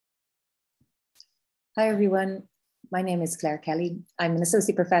Hi, everyone. My name is Clare Kelly. I'm an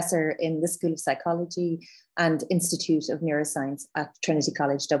associate professor in the School of Psychology and Institute of Neuroscience at Trinity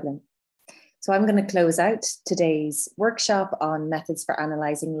College Dublin. So I'm going to close out today's workshop on methods for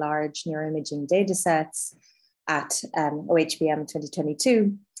analysing large neuroimaging data sets at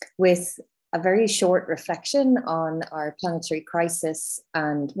OHBM2022 with a very short reflection on our planetary crisis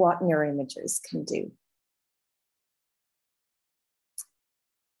and what neuroimagers can do.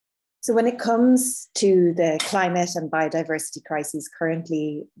 So when it comes to the climate and biodiversity crises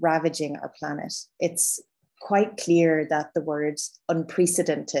currently ravaging our planet, it's quite clear that the word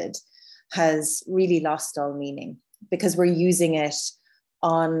unprecedented has really lost all meaning because we're using it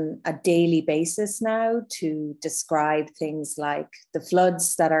on a daily basis now to describe things like the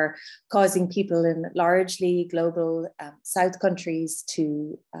floods that are causing people in largely global South countries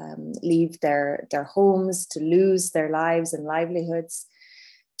to leave their homes, to lose their lives and livelihoods,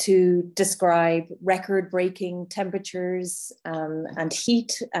 to describe record-breaking temperatures and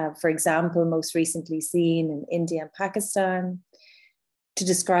heat, for example, most recently seen in India and Pakistan, to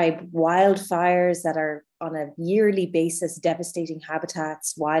describe wildfires that are on a yearly basis devastating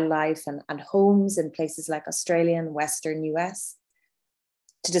habitats, wildlife and homes in places like Australia and Western US,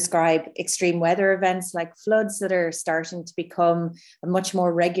 to describe extreme weather events like floods that are starting to become a much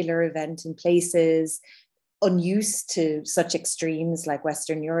more regular event in places unused to such extremes like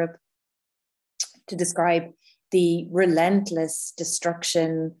Western Europe, to describe the relentless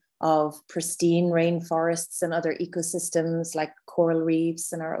destruction of pristine rainforests and other ecosystems like coral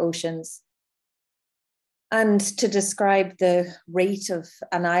reefs in our oceans, and to describe the rate of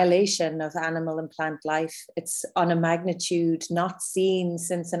annihilation of animal and plant life. It's on a magnitude not seen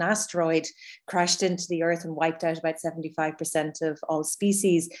since an asteroid crashed into the Earth and wiped out about 75% of all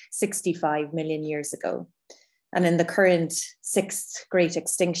species 65 million years ago. And in the current sixth great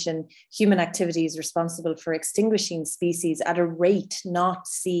extinction, human activity is responsible for extinguishing species at a rate not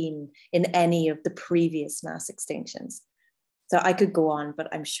seen in any of the previous mass extinctions. So I could go on, but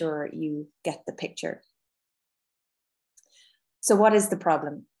I'm sure you get the picture. So what is the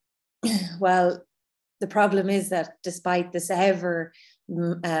problem? Well, the problem is that despite this despite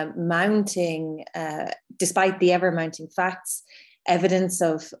the ever mounting facts, evidence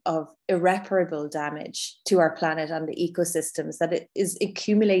of irreparable damage to our planet and the ecosystems that it is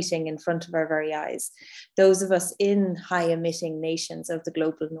accumulating in front of our very eyes. Those of us in high emitting nations of the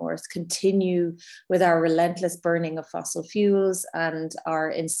global north continue with our relentless burning of fossil fuels and our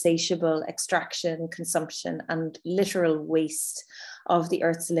insatiable extraction, consumption, and literal waste of the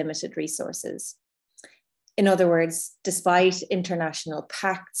Earth's limited resources. In other words, despite international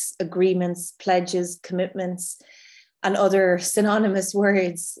pacts, agreements, pledges, commitments, and other synonymous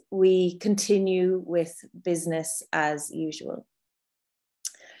words, we continue with business as usual.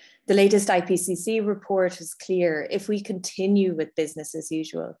 The latest IPCC report is clear. If we continue with business as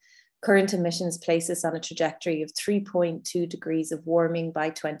usual, current emissions place us on a trajectory of 3.2 degrees of warming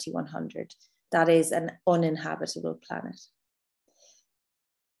by 2100. That is an uninhabitable planet.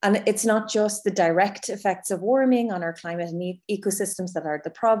 And it's not just the direct effects of warming on our climate and ecosystems that are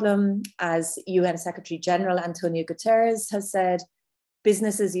the problem. As UN Secretary General Antonio Guterres has said,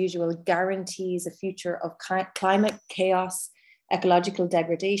 business as usual guarantees a future of climate chaos, ecological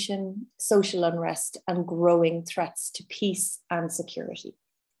degradation, social unrest, and growing threats to peace and security.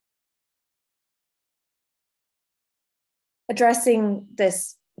 Addressing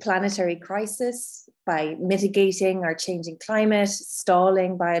this planetary crisis by mitigating our changing climate,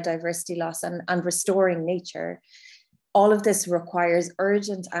 stalling biodiversity loss, and restoring nature. All of this requires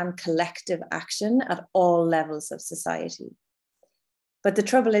urgent and collective action at all levels of society. But the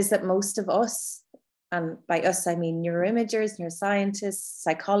trouble is that most of us, and by us I mean neuroimagers, neuroscientists,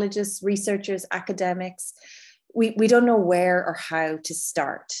 psychologists, researchers, academics, we don't know where or how to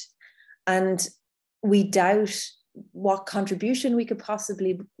start. And we doubt what contribution we could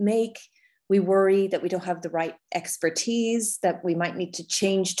possibly make. We worry that we don't have the right expertise, that we might need to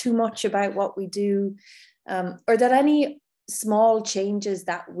change too much about what we do, or that any small changes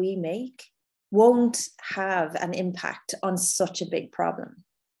that we make won't have an impact on such a big problem.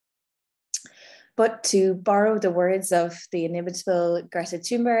 But to borrow the words of the inimitable Greta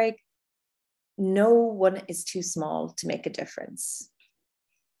Thunberg, no one is too small to make a difference.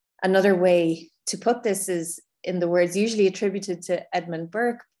 Another way to put this is in the words usually attributed to Edmund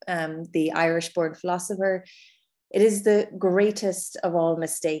Burke, the Irish-born philosopher, it is the greatest of all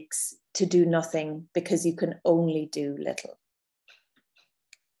mistakes to do nothing because you can only do little.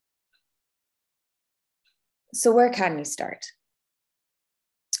 So where can you start?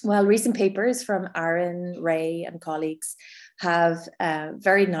 Well, recent papers from Aaron, Ray, and colleagues have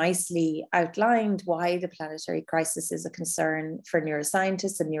very nicely outlined why the planetary crisis is a concern for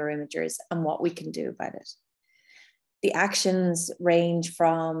neuroscientists and neuroimagers and what we can do about it. The actions range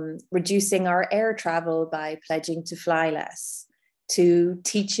from reducing our air travel by pledging to fly less, to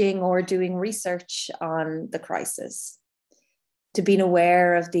teaching or doing research on the crisis, to being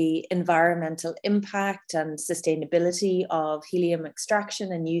aware of the environmental impact and sustainability of helium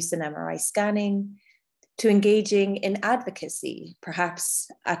extraction and use in MRI scanning, to engaging in advocacy,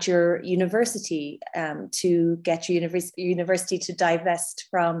 perhaps at your university, to get your university to divest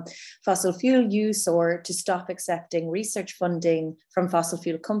from fossil fuel use or to stop accepting research funding from fossil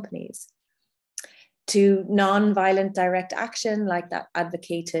fuel companies, to non-violent direct action like that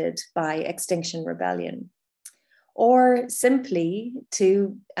advocated by Extinction Rebellion, or simply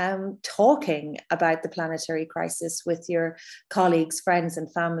to talking about the planetary crisis with your colleagues, friends,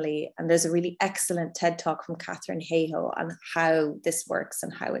 and family. And there's a really excellent TED talk from Catherine Hayhoe on how this works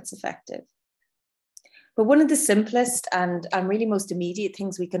and how it's effective. But one of the simplest and really most immediate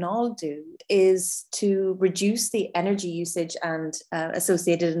things we can all do is to reduce the energy usage and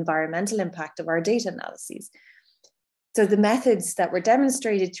associated environmental impact of our data analyses. So the methods that were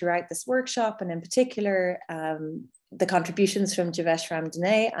demonstrated throughout this workshop, and in particular, the contributions from Javesh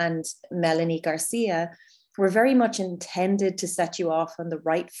Ramdane and Melanie Garcia, were very much intended to set you off on the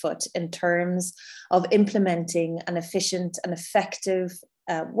right foot in terms of implementing an efficient and effective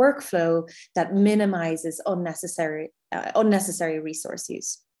workflow that minimizes unnecessary resource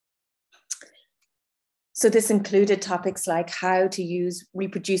use. So this included topics like how to use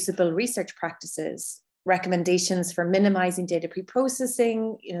reproducible research practices, recommendations for minimizing data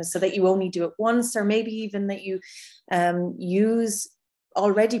pre-processing, so that you only do it once, or maybe even that you use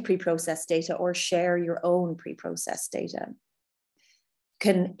already pre-processed data or share your own pre-processed data.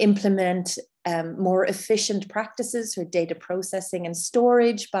 Can implement more efficient practices for data processing and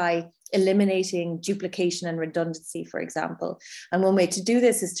storage by eliminating duplication and redundancy, for example. And one way to do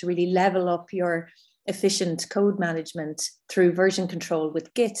this is to really level up your efficient code management through version control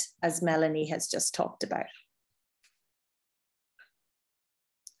with Git, as Melanie has just talked about.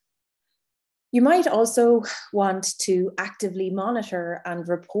 You might also want to actively monitor and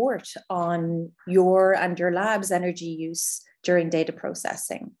report on your and your lab's energy use during data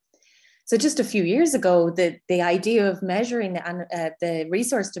processing. So just a few years ago, the idea of measuring the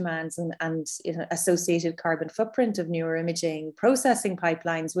resource demands and associated carbon footprint of neuroimaging processing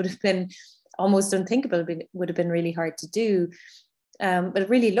pipelines would have been almost unthinkable. It would have been really hard to do. But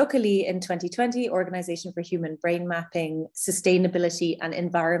really, luckily, in 2020, Organization for Human Brain Mapping, Sustainability and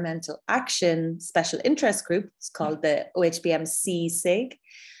Environmental Action Special Interest Group, it's called the OHBM-CSIG,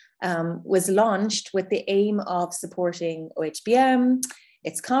 was launched with the aim of supporting OHBM,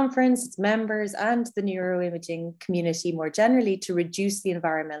 its conference, its members, and the neuroimaging community more generally to reduce the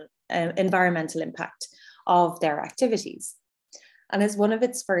environmental impact of their activities. And as one of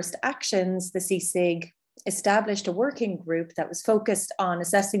its first actions, the CSIG established a working group that was focused on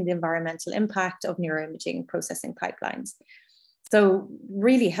assessing the environmental impact of neuroimaging processing pipelines. So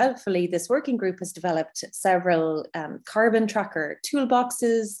really helpfully, this working group has developed several carbon tracker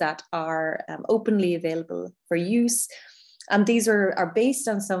toolboxes that are openly available for use. And these are based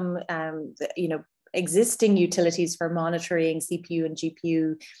on some existing utilities for monitoring CPU and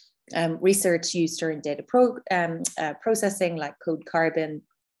GPU research used during data processing, like Code Carbon.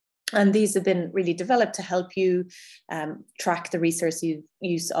 And these have been really developed to help you track the resource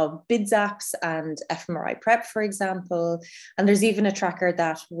use of BIDS apps and fMRI prep, for example. And there's even a tracker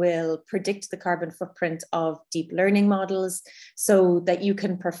that will predict the carbon footprint of deep learning models so that you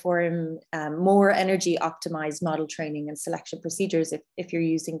can perform more energy optimized model training and selection procedures if you're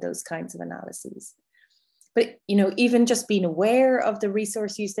using those kinds of analyses. But even just being aware of the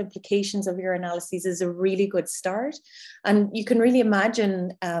resource use implications of your analyses is a really good start. And you can really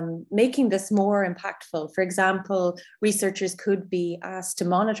imagine making this more impactful. For example, researchers could be asked to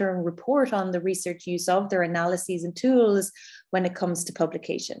monitor and report on the research use of their analyses and tools when it comes to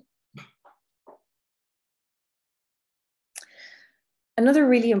publication. Another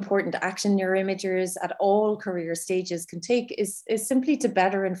really important action neuroimagers at all career stages can take is simply to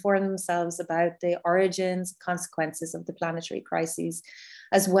better inform themselves about the origins, consequences of the planetary crises,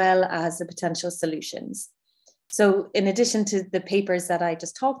 as well as the potential solutions. So in addition to the papers that I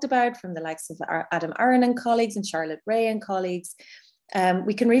just talked about from the likes of Adam Aaron and colleagues and Charlotte Ray and colleagues,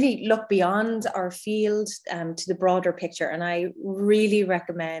 we can really look beyond our field to the broader picture. And I really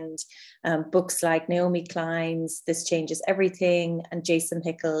recommend books like Naomi Klein's This Changes Everything and Jason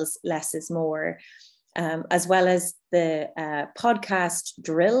Hickel's Less is More. as well as the podcast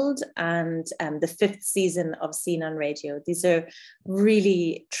Drilled and the 5th season of Seen on Radio. These are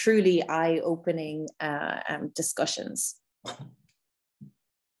really, truly eye-opening discussions.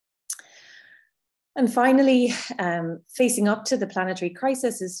 And finally, facing up to the planetary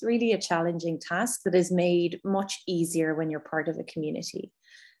crisis is really a challenging task that is made much easier when you're part of a community.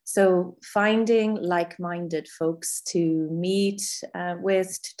 So finding like-minded folks to meet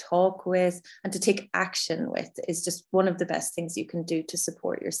with, to talk with, and to take action with is just one of the best things you can do to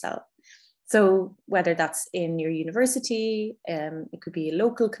support yourself. So whether that's in your university, it could be a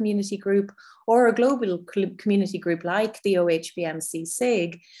local community group or a global community group like the OHBM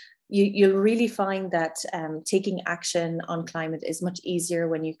SIG, you'll really find that taking action on climate is much easier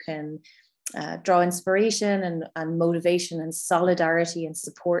when you can draw inspiration and motivation and solidarity and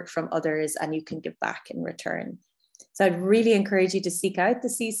support from others, and you can give back in return. So I'd really encourage you to seek out the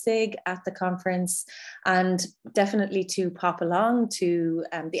CSIG at the conference, and definitely to pop along to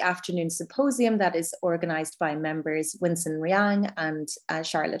the afternoon symposium that is organised by members Winston Riang and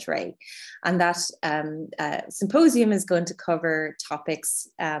Charlotte Ray. And that symposium is going to cover topics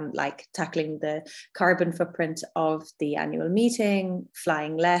like tackling the carbon footprint of the annual meeting,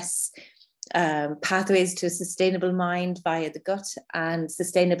 flying less, pathways to a sustainable mind via the gut, and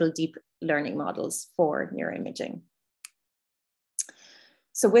sustainable deep learning models for neuroimaging.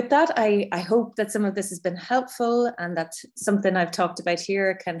 So with that, I hope that some of this has been helpful and that something I've talked about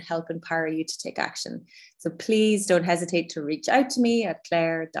here can help empower you to take action. So please don't hesitate to reach out to me at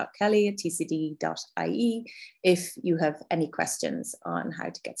claire.kelly@tcd.ie if you have any questions on how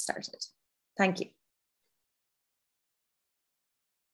to get started. Thank you.